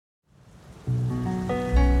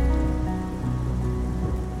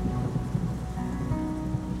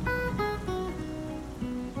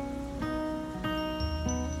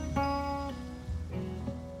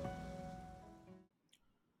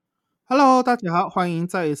Hello，大家好，欢迎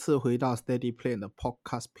再一次回到 Steady Plan 的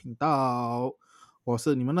Podcast 频道，我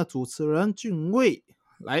是你们的主持人俊卫。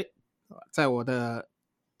来，在我的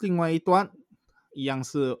另外一端，一样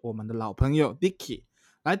是我们的老朋友 Dicky。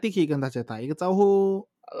来，Dicky 跟大家打一个招呼。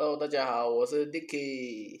Hello，大家好，我是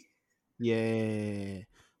Dicky。耶、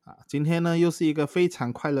今天呢又是一个非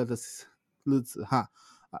常快乐的日子哈。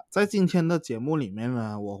在今天的节目里面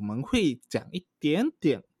呢，我们会讲一点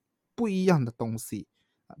点不一样的东西。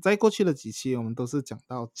在过去的几期，我们都是讲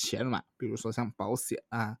到钱嘛，比如说像保险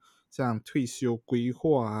啊，像退休规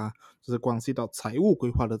划啊，就是关系到财务规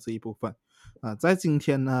划的这一部分。在今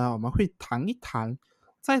天呢，我们会谈一谈，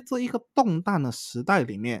在这一个动荡的时代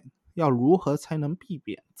里面，要如何才能避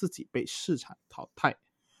免自己被市场淘汰。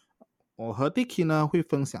我和 Dicky 呢会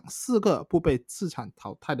分享4个不被市场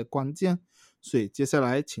淘汰的关键，所以接下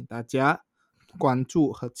来请大家关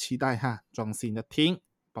注和期待哈，专心的听，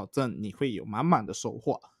保证你会有满满的收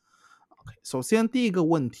获。首先第一个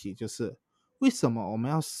问题就是为什么我们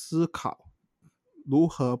要思考如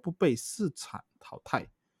何不被市场淘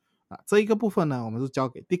汰这一个部分呢，我们就交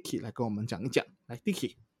给 Dicky 来跟我们讲一讲。来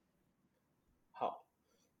Dicky。 好，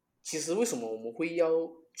其实为什么我们会要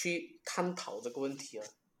去探讨这个问题啊？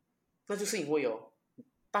那就是因为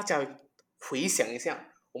大家回想一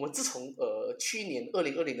下，我们自从去年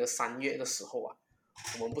2020的3月的时候啊，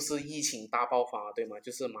我们不是疫情大爆发对吗？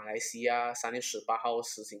就是马来西亚3月18号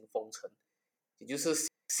实行封城，也就是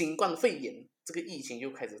新冠肺炎这个疫情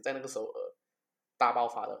就开始在那个时候大爆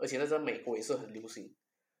发了，而且在美国也是很流行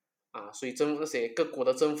啊，所以那些各国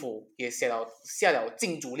的政府也下了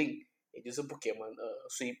禁足令，也就是不给我们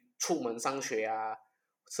谁出门上学啊，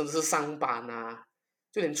甚至是上班啊，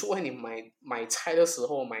就连出外你买菜的时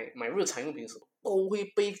候，买日常用品的时候都会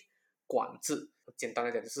被管制。简单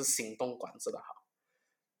来讲就是行动管制的哈。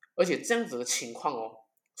而且这样子的情况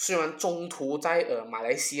虽然中途在马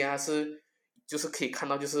来西亚就是可以看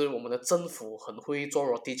到，就是我们的政府很会做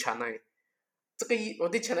roti canai。这个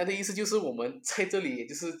roti canai 的意思就是我们在这里也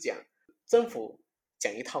就是讲政府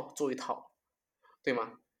讲一套做一套，对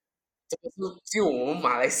吗？这个是只有我们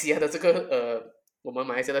马来西亚的我们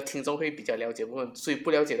马来西亚的听众会比较了解部分，所以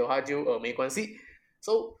不了解的话就没关系。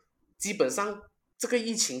基本上这个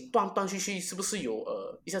疫情断断续续是不是有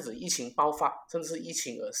一下子疫情爆发，甚至是疫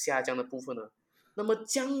情下降的部分呢？那么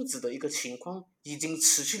这样子的一个情况已经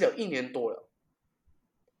持续了1年多了。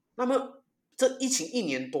那么这疫情1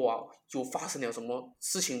年多啊，有发生了什么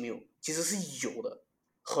事情没有？其实是有的，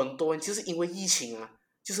很多人就是因为疫情啊，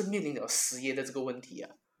就是面临了失业的这个问题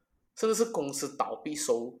啊，甚至是公司倒闭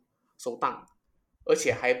收档，而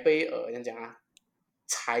且还被怎讲啊，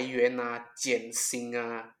裁员啊、减薪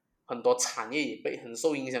啊，很多产业也被很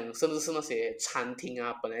受影响，甚至是那些餐厅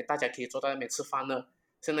啊，本来大家可以坐在那边吃饭的，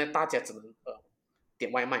现在大家只能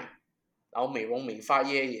点外卖，然后美容美发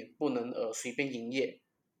业也不能随便营业，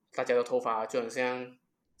大家的头发就很像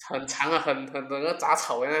很长啊，很那个杂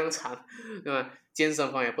草一样长，对吧？健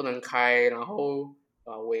身房也不能开，然后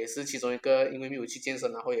我也是其中一个，因为没有去健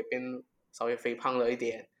身，然后也变稍微肥胖了一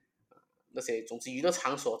点，那些总之娱乐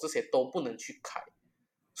场所这些都不能去开，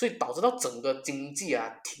所以导致到整个经济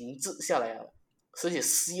啊停滞下来了，而且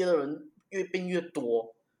失业的人越变越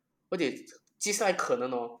多，而且接下来可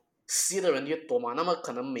能失业的人越多嘛，那么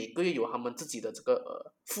可能每个月有他们自己的这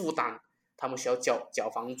个负担，他们需要缴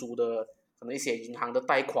房租的，可能一些银行的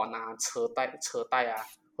贷款啊、车贷啊，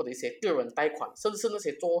或者一些个人贷款，甚至是那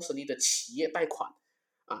些做生意的企业贷款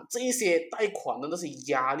啊，这一些贷款的那些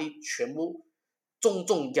压力全部重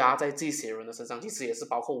重压在这些人的身上，其实也是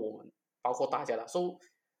包括我们，包括大家的，所以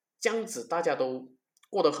这样子大家都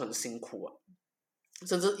过得很辛苦啊，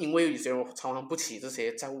甚至因为有些人偿还不起这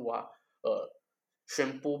些债务啊，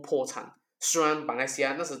宣布破产。虽然马来西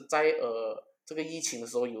亚那时在这个疫情的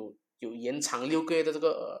时候有延长6个月的这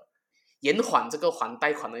个延缓这个还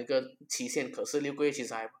贷款的一个期限，可是6个月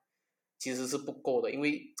其实是不够的，因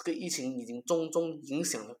为这个疫情已经重重影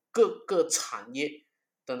响了各个产业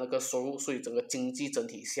的那个收入，所以整个经济整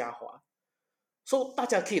体下滑。所以大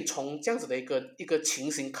家可以从这样子的一个情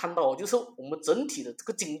形看到就是我们整体的这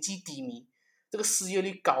个经济低迷，这个失业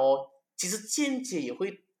率高其实间接也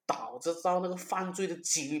会导致到那个犯罪的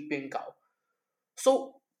几率变高。所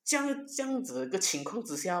以这样子的一个情况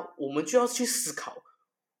之下，我们就要去思考，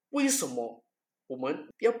为什么我们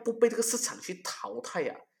要不被这个市场去淘汰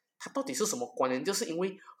呀？它到底是什么关联？就是因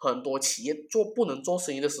为很多企业不能做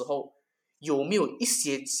生意的时候，有没有一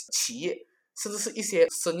些企业，甚至是一些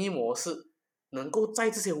生意模式，能够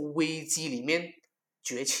在这些危机里面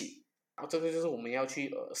崛起？这个就是我们要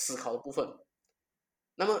去思考的部分。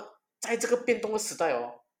那么在这个变动的时代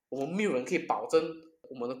我们没有人可以保证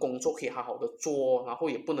我们的工作可以好好的做，然后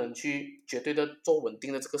也不能去绝对的做稳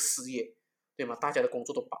定的这个事业，对吗？大家的工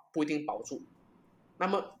作都不一定保住。那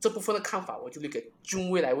么这部分的看法，我就留给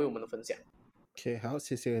君未来为我们的分享。OK，好，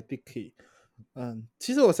谢谢 Dicky。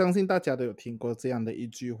其实我相信大家都有听过这样的一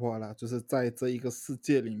句话啦，就是在这一个世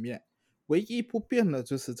界里面，唯一不变的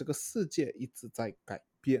就是这个世界一直在改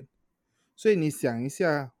变。所以你想一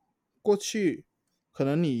下，过去可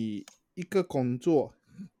能你一个工作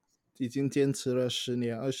已经坚持了10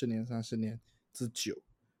年、20年、30年之久，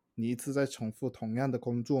你一直在重复同样的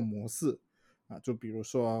工作模式啊，就比如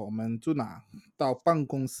说我们就拿到办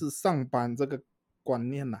公室上班这个观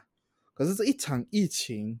念啦，可是这一场疫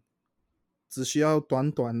情只需要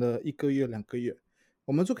短短的1个月、2个月，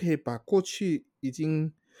我们就可以把过去已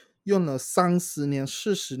经用了30年、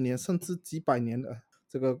40年甚至几百年的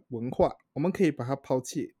这个文化，我们可以把它抛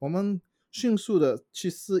弃，我们迅速的去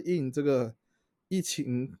适应这个疫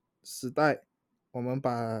情时代，我们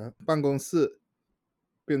把办公室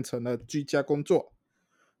变成了居家工作，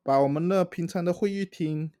把我们的平常的会议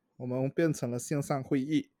厅，我们变成了线上会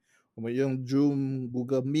议，我们用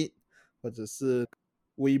Zoom、Google Meet 或者是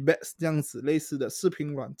Webex 这样子类似的视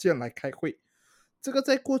频软件来开会。这个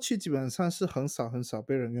在过去基本上是很少很少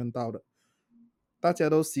被人用到的，大家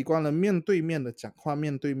都习惯了面对面的讲话，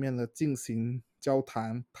面对面的进行交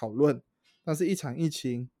谈讨论。但是一场疫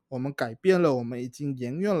情，我们改变了我们已经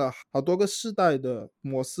沿用了好多个世代的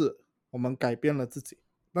模式，我们改变了自己。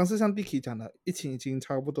但是像 Dicky 讲的，疫情已经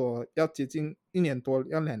差不多要接近1年多，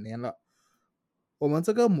要2年了。我们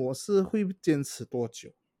这个模式会坚持多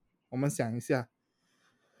久？我们想一下，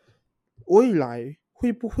未来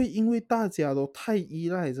会不会因为大家都太依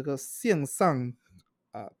赖这个线上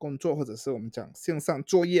工作，或者是我们讲线上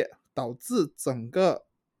作业，导致整个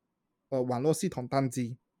网络系统宕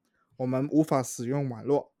机，我们无法使用网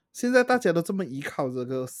络。现在大家都这么依靠这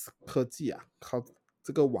个科技啊，靠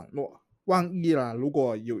这个网络。万一啦，如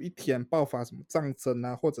果有一天爆发什么战争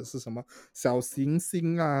啊，或者是什么小行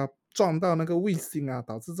星啊撞到那个卫星啊，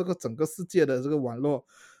导致这个整个世界的这个网络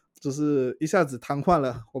就是一下子瘫痪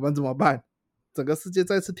了，我们怎么办？整个世界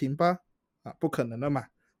再次停吧？不可能的嘛。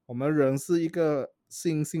我们人是一个适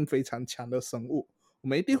应性非常强的生物，我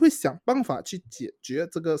们一定会想办法去解决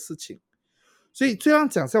这个事情。所以这样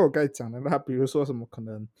讲像我刚才讲的那，比如说什么可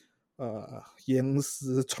能岩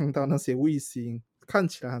石撞到那些卫星，看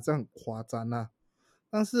起来好像很夸张啊，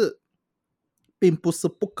但是并不是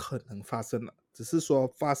不可能发生的，只是说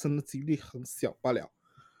发生的几率很小罢了。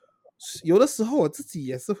有的时候我自己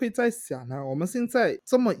也是会在想啊，我们现在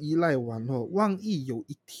这么依赖网络，万一有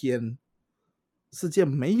一天世界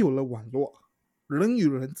没有了网络，人与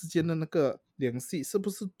人之间的那个联系是不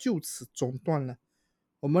是就此中断了？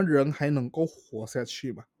我们人还能够活下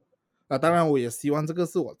去吗？当然我也希望这个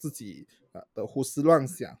是我自己的胡思乱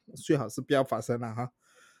想，最好是不要发生了哈。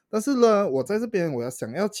但是呢，我在这边我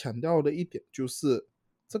想要强调的一点就是，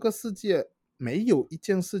这个世界没有一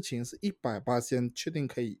件事情是100%确定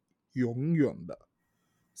可以永远的。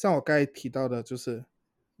像我刚才提到的，就是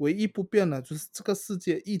唯一不变的，就是这个世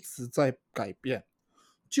界一直在改变。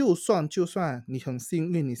就算你很幸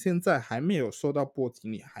运，你现在还没有受到波及，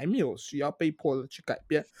你还没有需要被迫的去改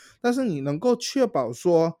变，但是你能够确保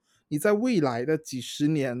说你在未来的几十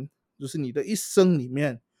年，就是你的一生里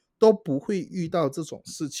面都不会遇到这种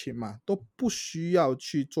事情嘛，都不需要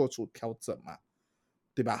去做出调整嘛，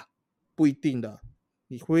对吧？不一定的，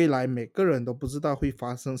你未来每个人都不知道会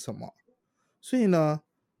发生什么，所以呢，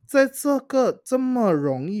在这个这么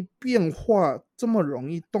容易变化、这么容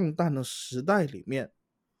易动荡的时代里面，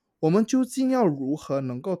我们究竟要如何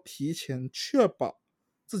能够提前确保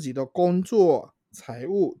自己的工作、财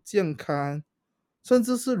务、健康，甚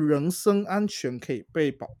至是人身安全可以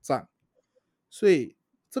被保障？所以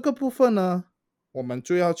这个部分呢，我们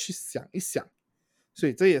就要去想一想。所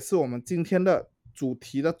以这也是我们今天的主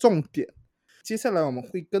题的重点。接下来我们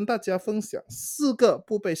会跟大家分享4个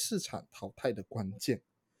不被市场淘汰的关键。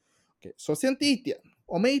首先第一点，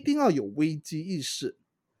我们一定要有危机意识。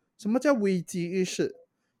什么叫危机意识？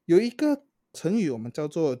有一个成语我们叫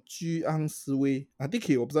做居安思危啊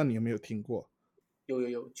 ，Dicky， 我不知道你有没有听过？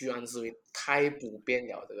有，居安思危太普遍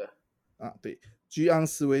了，这个对，居安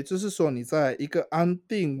思危就是说你在一个安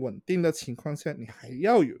定稳定的情况下，你还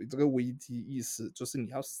要有这个危机意识，就是你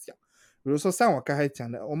要想，比如说像我刚才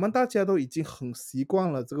讲的，我们大家都已经很习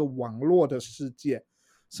惯了这个网络的世界，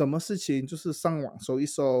什么事情就是上网搜一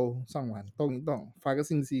搜，上网动一动，发个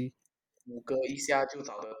信息，谷歌一下就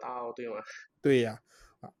找得到，对吗？对呀，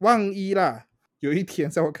万一啦，有一天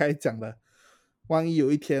像我刚才讲的，万一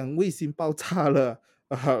有一天卫星爆炸了，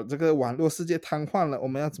这个网络世界瘫痪了，我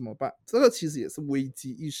们要怎么办？这个其实也是危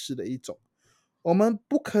机意识的一种。我们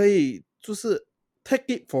不可以就是 take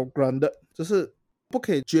it for granted，就是不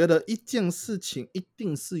可以觉得一件事情一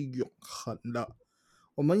定是永恒的，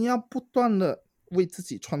我们要不断的为自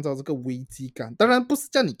己创造这个危机感。当然不是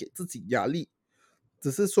叫你给自己压力，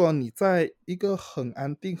只是说你在一个很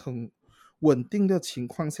安定、很稳定的情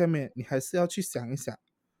况下面，你还是要去想一想，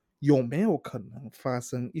有没有可能发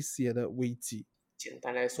生一些的危机。简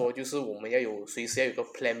单来说，就是我们随时要有个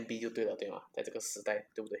Plan B 就对了，对吗？在这个时代，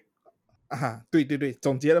对不对？对对对，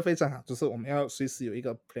总结的非常好，就是我们要随时有一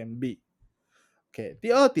个 Plan B。OK，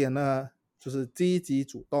第二点呢，就是积极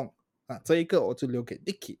主动这一个我就留给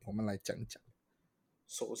Dicky，我们来讲一讲。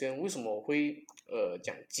首先，为什么我会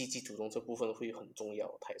讲积极主动这部分会很重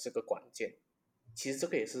要？它也是个关键。其实这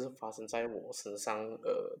个也是发生在我身上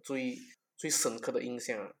最深刻的印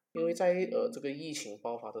象啊，因为在这个疫情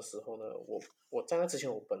爆发的时候呢，我在那之前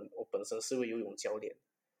我本身是位游泳教练，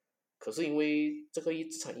可是因为这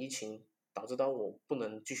场疫情导致到我不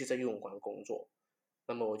能继续在游泳馆工作，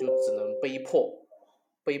那么我就只能被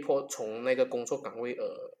迫从那个工作岗位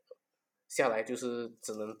下来，就是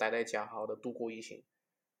只能待在家好好的度过疫情。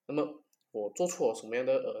那么我做出了什么样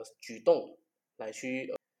的举动来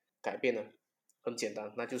去改变呢？很简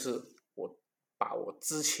单，那就是我把我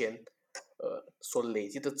之前所累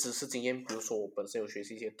积的知识经验，比如说我本身有学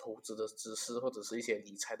习一些投资的知识，或者是一些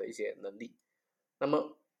理财的一些能力，那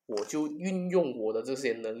么我就运用我的这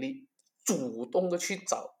些能力，主动的去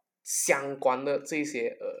找相关的这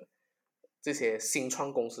些新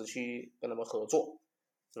创公司去跟他们合作，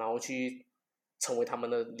然后去成为他们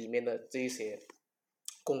的里面的这一些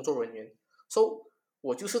工作人员。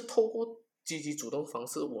我就是透过积极主动方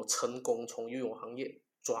式，我成功从游泳行业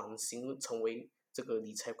转型成为这个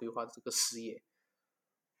理财规划这个事业。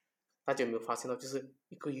大家有没有发现到，就是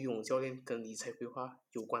一个游泳教练跟理财规划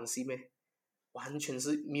有关系没？完全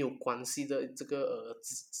是没有关系的这个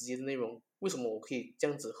直接的内容。为什么我可以这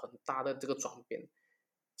样子很大的这个转变？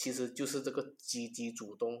其实就是这个积极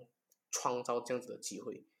主动创造这样子的机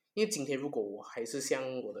会。因为今天如果我还是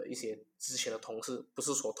像我的一些之前的同事，不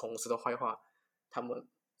是说同事的坏话，他们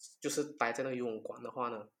就是待在那个游泳馆的话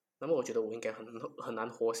呢，那么我觉得我应该很难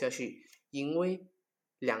活下去，因为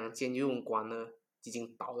2间游泳馆呢已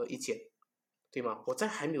经倒了1间，对吗？我在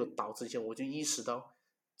还没有倒之前，我就意识到，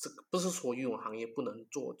这个不是说游泳行业不能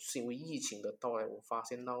做，就是因为疫情的到来，我发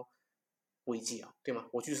现到危机啊，对吗？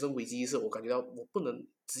我就是危机意识，我感觉到我不能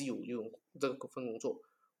只有游泳这份工作，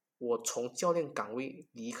我从教练岗位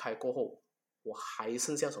离开过后，我还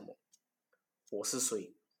剩下什么？我是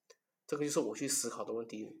谁？这个就是我去思考的问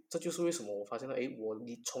题。这就是为什么我发现了，我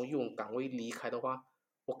从游泳岗位离开的话，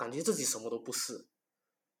我感觉自己什么都不是，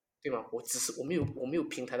对吗？我没有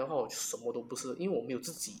平台的话，我就什么都不是，因为我没有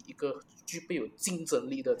自己一个具备有竞争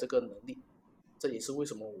力的这个能力。这也是为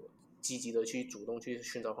什么我积极的去主动去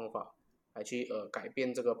寻找方法，来去改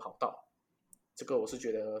变这个跑道。这个我是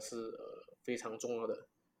觉得是非常重要的。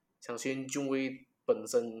相信俊威本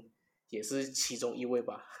身也是其中一位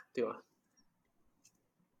吧，对吧？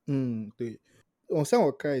对，像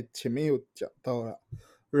我刚才前面有讲到了，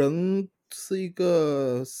人是一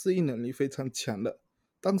个适应能力非常强的，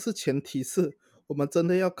但是前提是我们真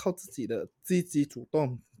的要靠自己的积极主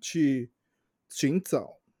动去寻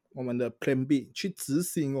找我们的 Plan B，去执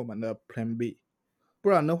行我们的 Plan B。不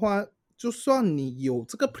然的话，就算你有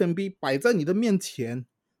这个 Plan B 摆在你的面前，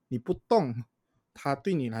你不动，它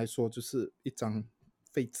对你来说就是一张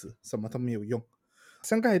废纸，什么都没有用。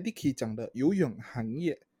像刚才 Dicky 讲的游泳行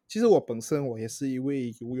业，其实我本身也是一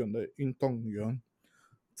位游泳的运动员。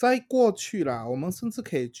在过去啦，我们甚至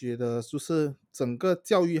可以觉得，就是整个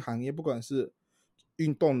教育行业，不管是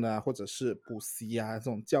运动的或者是补习这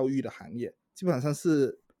种教育的行业，基本上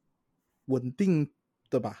是稳定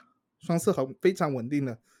的吧，算是非常稳定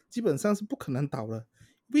的，基本上是不可能倒的，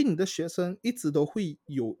因为你的学生一直都会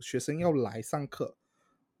有学生要来上课，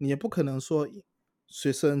你也不可能说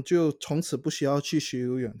学生就从此不需要去学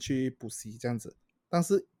游泳去补习这样子。但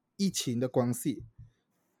是疫情的关系，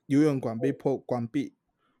游泳馆被迫关闭，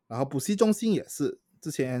然后补习中心也是，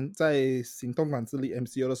之前在行动管制力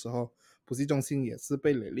MCO 的时候，补习中心也是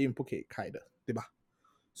被勒令不可以开的，对吧？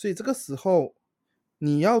所以这个时候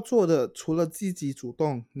你要做的除了积极主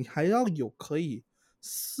动，你还要有可以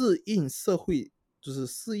适应社会，就是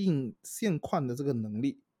适应现况的这个能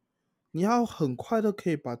力。你要很快的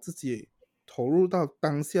可以把自己投入到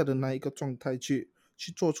当下的那一个状态去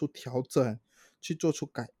做出调整，去做出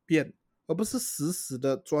改变，而不是死死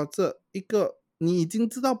的抓着一个你已经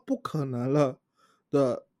知道不可能了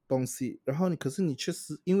的东西，然后可是你确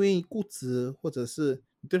实因为固执或者是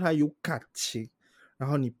你对它有感情，然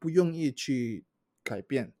后你不愿意去改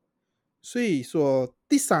变。所以说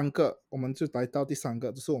第三个，我们就来到第三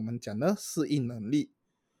个，就是我们讲的适应能力。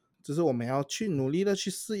就是我们要去努力的去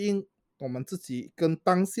适应我们自己跟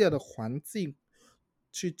当下的环境，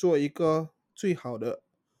去做一个最好的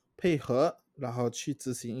配合，然后去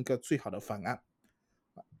执行一个最好的方案。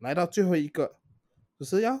来到最后一个，就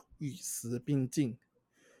是要与时并进。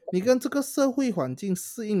你跟这个社会环境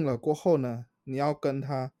适应了过后呢，你要跟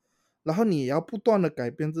他，然后你也要不断的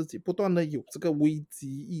改变自己，不断的有这个危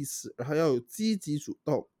机意识，然后要有积极主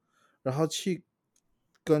动，然后去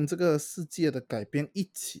跟这个世界的改变一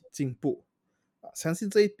起进步。相信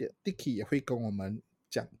这一点 Dicky 也会跟我们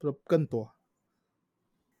讲的更多。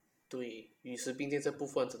对，与时并进这部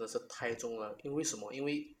分真的是太重要了。因为什么？因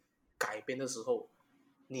为改变的时候，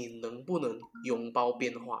你能不能拥抱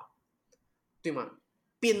变化，对吗？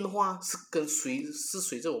变化是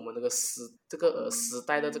随着我们时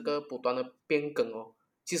代的这个不断的变更哦。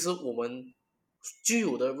其实我们具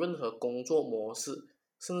有的任何工作模式，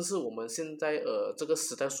甚至是我们现在这个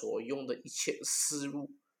时代所用的一切思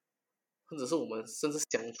路，或者是我们甚至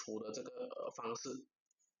相处的这个方式，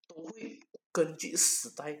都会根据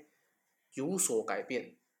时代有所改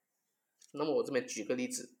变。那么我这边举个例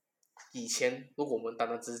子，以前如果我们单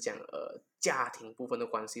单只是讲家庭部分的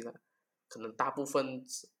关系呢，可能大部分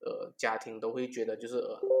家庭都会觉得就是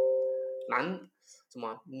男什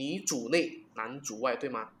么女主内男主外，对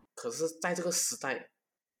吗？可是在这个时代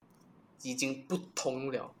已经不通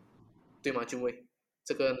了，对吗？就会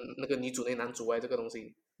这个那个女主内男主外这个东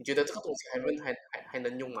西，你觉得这个东西还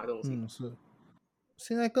能用吗？这东西？是。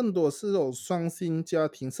现在更多是这种双薪家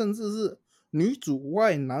庭，甚至是女主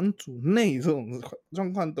外男主内这种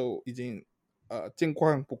状况都已经见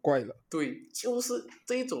怪不怪了。对，就是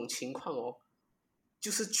这一种情况哦，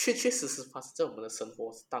就是确确实实发生在我们的生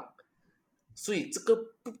活上。所以这个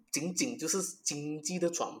不仅仅就是经济的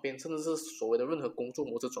转变，甚至是所谓的任何工作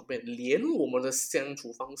模式转变，连我们的相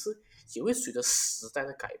处方式也会随着时代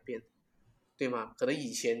的改变，对吗？可能以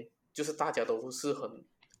前就是大家都是很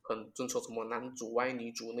遵守什么男主外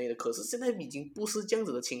女主内的，可是现在已经不是这样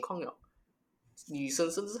子的情况了。女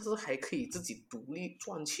生甚至是还可以自己独立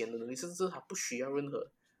赚钱的能力，甚至她不需要任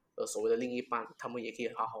何所谓的另一半，她们也可以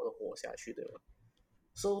好好的活下去，对吗？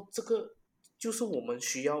所以这个就是我们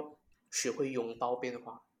需要学会拥抱变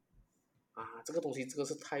化啊，这个东西这个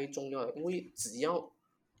是太重要了，因为只要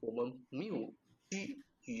我们没有去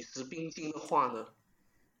与时并进的话呢，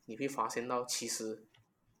你会发现到其实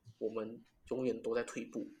我们永远都在退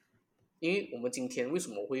步。因为我们今天为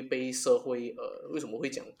什么会被社会为什么会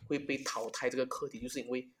讲会被淘汰这个课题，就是因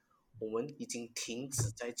为我们已经停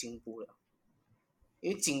止在进步了。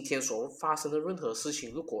因为今天所发生的任何事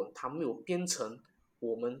情，如果它没有变成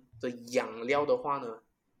我们的养料的话呢，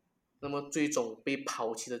那么最终被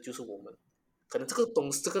抛弃的就是我们。可能这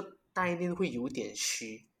个概念会有点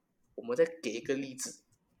虚，我们再给一个例子。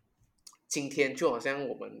今天就好像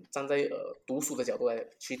我们站在读书的角度来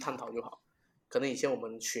去探讨就好。可能以前我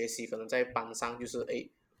们学习，可能在班上就是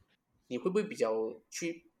你会不会比较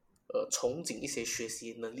去憧憬一些学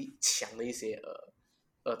习能力强的一些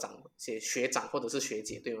学长或者是学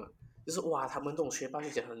姐，对吗？就是哇，他们这种学霸学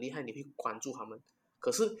姐很厉害，你会关注他们。可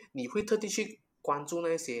是你会特地去关注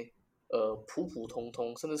那些普普通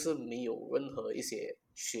通，甚至是没有任何一些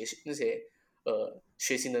学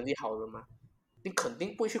习能力好的人吗？你肯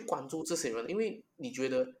定不会去关注这些人，因为你觉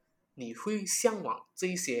得你会向往这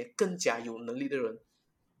一些更加有能力的人。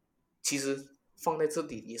其实放在这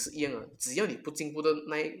里也是一样的，只要你不进步的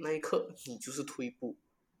那一刻，你就是退步。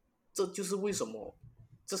这就是为什么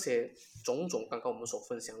这些种种刚刚我们所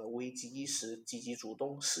分享的危机意识、积极主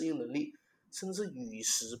动、适应能力，甚至与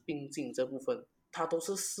时并进这部分，它都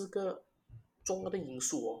是四个重要的因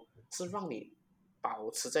素哦，是让你保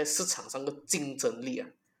持在市场上的竞争力啊。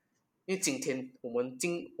因为今天我们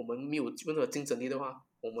没有任何竞争力的话，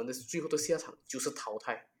我们的最后的下场就是淘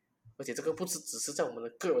汰。而且这个不只是在我们的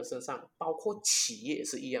个人身上，包括企业也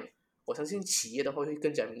是一样。我相信企业的话会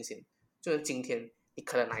更加明显。就像今天你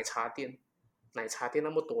开了奶茶店，奶茶店那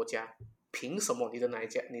么多家，凭什么你的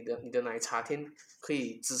奶茶店可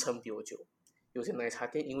以支撑比我久？有些奶茶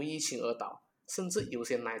店因为疫情而倒，甚至有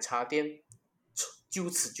些奶茶店就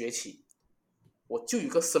此崛起。我就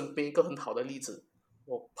有身边一个很好的例子，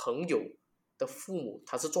我朋友的父母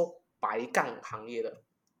他是做白杠行业的，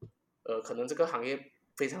可能这个行业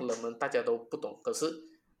非常冷门，大家都不懂。可是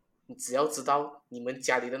你只要知道你们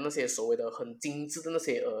家里的那些所谓的很精致的那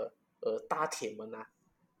些大铁门啊，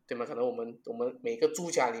对吗？可能我们每个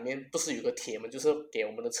住家里面不是有个铁门，就是给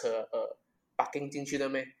我们的车parking 进去的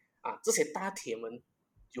咩？啊，这些大铁门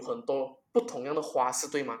有很多不同样的花式，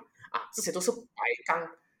对吗？啊，这些都是白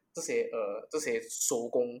钢这些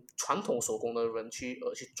传统手工的人去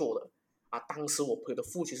做的啊。当时我朋友的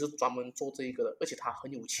父亲是专门做这一个的，而且他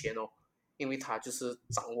很有钱哦，因为他就是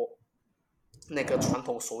掌握那个传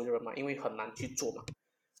统手艺的人嘛，因为很难去做嘛。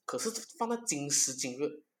可是放在今时今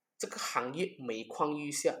日，这个行业每况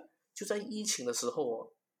愈下，就在疫情的时候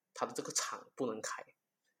哦，他的这个厂不能开，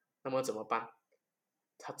那么怎么办？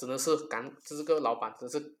他真的是这个老板真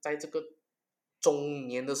是在这个中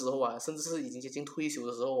年的时候啊，甚至是已经接近退休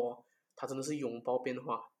的时候哦，他真的是拥抱变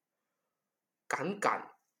化，敢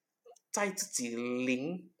在自己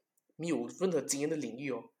没有任何经验的领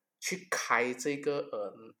域哦，去开这个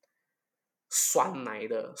酸奶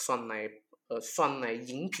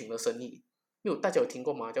饮品的生意。因为大家有听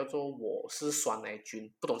过吗？叫做我是酸奶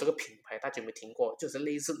君，不懂这个品牌，大家有没有听过？就是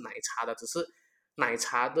类似奶茶的，只是奶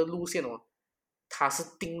茶的路线哦，它是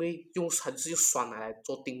定位它是用酸奶来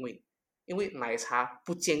做定位，因为奶茶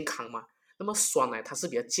不健康嘛，那么酸奶它是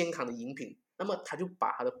比较健康的饮品，那么它就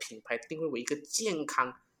把它的品牌定位为一个健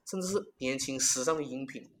康甚至是年轻时尚的饮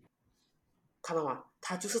品，看到吗？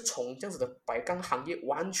它就是从这样子的白干行业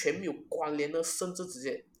完全没有关联的，甚至直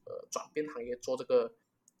接转变行业做这个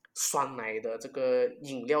酸奶的这个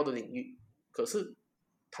饮料的领域，可是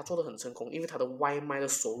他做的很成功，因为他的外卖的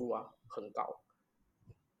收入啊很高。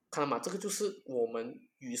看到吗？这个就是我们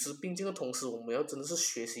与时并进的同时，我们要真的是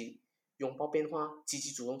学习拥抱变化、积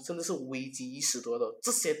极主动，甚至是危机意识多的，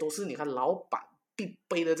这些都是你看老板必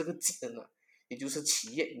备的这个技能啊。也就是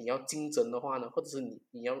企业你要竞争的话呢，或者是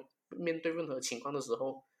你要面对任何情况的时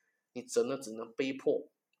候，你真的只能被迫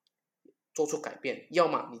做出改变，要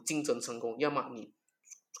么你竞争成功，要么你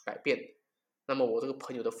改变。那么我这个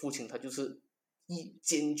朋友的父亲他就是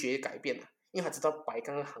坚决改变了，因为他知道白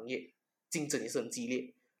钢的行业竞争也是很激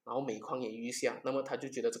烈，然后每况也愈下，那么他就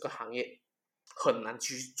觉得这个行业很难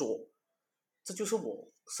去做。这就是我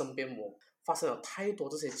身边发生了太多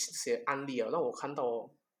这些案例啊，让我看到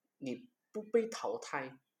哦，你不被淘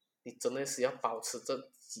汰，你真的是要保持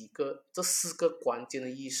这四个关键的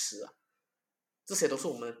意识啊，这些都是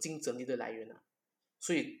我们的竞争力的来源啊。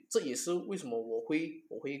所以这也是为什么我会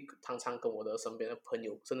常常跟我的身边的朋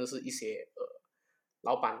友，甚至是一些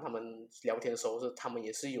老板他们聊天的时候，他们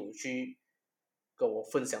也是有去跟我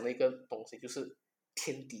分享的一个东西，就是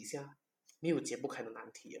天底下没有解不开的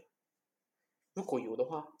难题啊。如果有的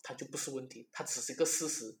话，它就不是问题，它只是一个事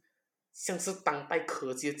实，像是当代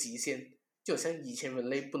科技的极限，就好像以前人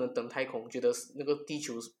类不能登太空，觉得那个地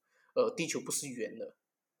球不是圆的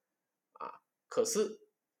啊，可是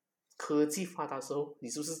科技发达之后，你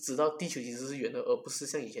是不是知道地球其实是圆的，而不是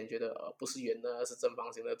像以前觉得不是圆的，是正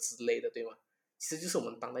方形的之类的，对吗？其实就是我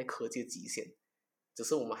们当代科技的极限，只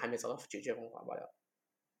是我们还没找到解决方法罢了。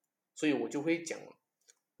所以我就会讲，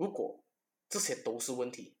如果这些都是问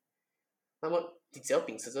题，那么你只要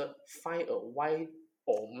秉持着 find a why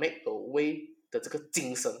or make a way 的这个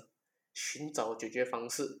精神，寻找解决方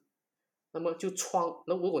式，那么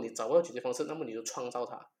那如果你找不到解决方式，那么你就创造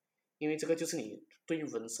它，因为这个就是你对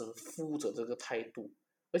人生负责这个态度，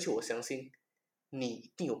而且我相信你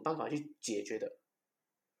一定有办法去解决的。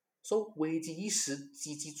所以危机意识、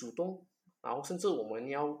积极主动，然后甚至我们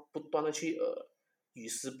要不断的去与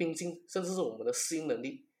时并进，甚至是我们的适应能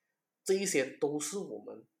力，这一些都是我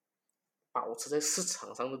们保持在市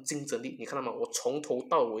场上的竞争力。你看到吗？我从头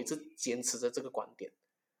到尾一直坚持着这个观点。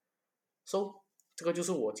So 这个就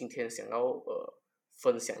是我今天想要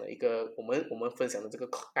分享的我们分享的这个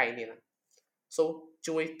概念啊。So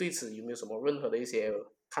就会对此有没有什么任何的一些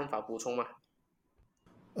看法补充吗？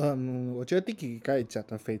我觉得 Dicky 刚才讲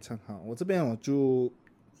的非常好，我这边我就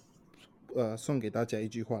送给大家一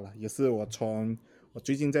句话了，也是我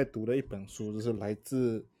最近在读的一本书，就是来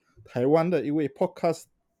自台湾的一位 Podcast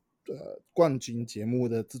冠军节目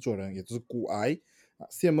的制作人，也就是古癌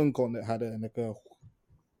谢孟恭的他的那个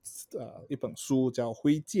一本书叫《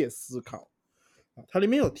灰界思考》它里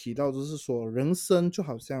面有提到，就是说人生就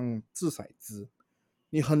好像掷骰子，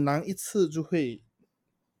你很难一次就会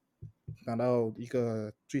拿到一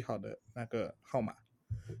个最好的那个号码，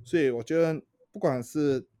所以我觉得不管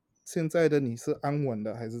是现在的你是安稳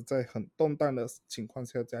的，还是在很动荡的情况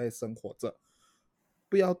下在生活着，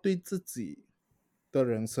不要对自己的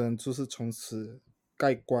人生就是从此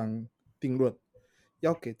盖棺定论，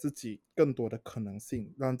要给自己更多的可能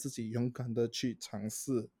性，让自己勇敢的去尝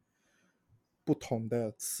试不同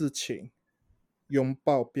的事情，拥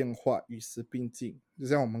抱变化，与时并进。就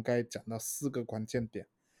像我们刚才讲到四个关键点，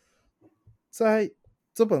在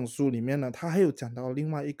这本书里面呢，他还有讲到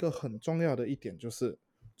另外一个很重要的一点，就是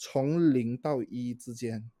从零到一之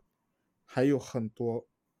间还有很多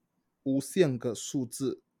无限个数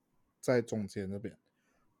字在中间这边，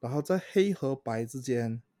然后在黑和白之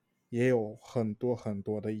间也有很多很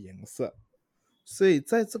多的颜色，所以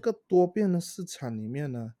在这个多变的市场里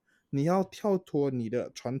面呢，你要跳脱你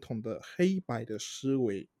的传统的黑白的思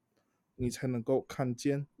维，你才能够看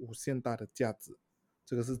见无限大的价值。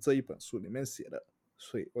这个是这一本书里面写的，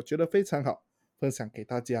所以我觉得非常好，分享给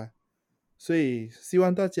大家。所以希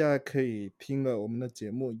望大家可以听了我们的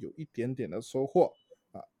节目有一点点的收获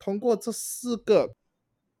啊。通过这4个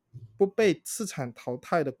不被市场淘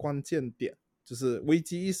汰的关键点，就是危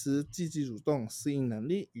机意识、积极主动、适应能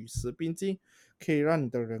力、与时并进，可以让你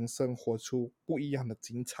的人生活出不一样的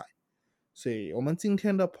精彩。所以我们今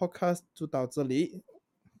天的 podcast 就到这里。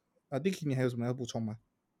Dicky 你还有什么要补充吗？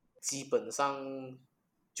基本上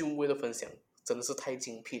就为了分享真的是太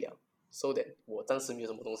精辟了，so that 我暂时没有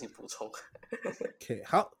什么东西补充。OK，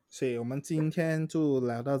 好，所以我们今天就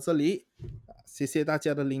聊到这里，谢谢大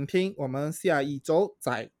家的聆听，我们下一周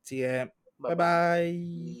再见，拜拜拜。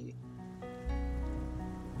拜。